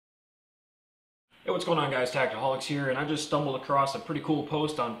Hey, what's going on, guys? Tactiholics here, and I just stumbled across a pretty cool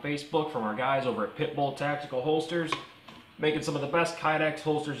post on Facebook from our guys over at Pitbull Tactical holsters, making some of the best kydex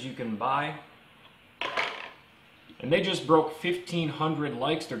holsters you can buy. And they just broke 1,500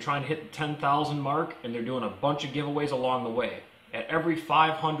 likes. They're trying to hit the 10,000 mark, and they're doing a bunch of giveaways along the way. At every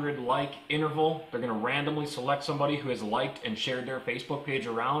 500 like interval, they're going to randomly select somebody who has liked and shared their Facebook page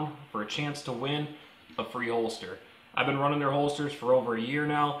around for a chance to win a free holster. I've been running their holsters for over a year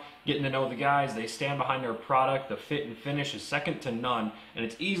now, getting to know the guys. They stand behind their product. The fit and finish is second to none, and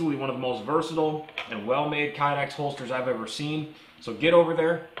it's easily one of the most versatile and well-made kydex holsters I've ever seen. So get over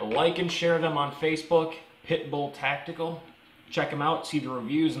there, like and share them on Facebook, Pitbull Tactical. Check them out, see the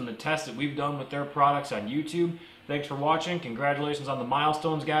reviews and the tests that we've done with their products on YouTube. Thanks for watching. Congratulations on the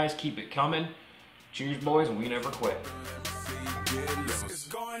milestones, guys. Keep it coming. Cheers, boys, and we never quit.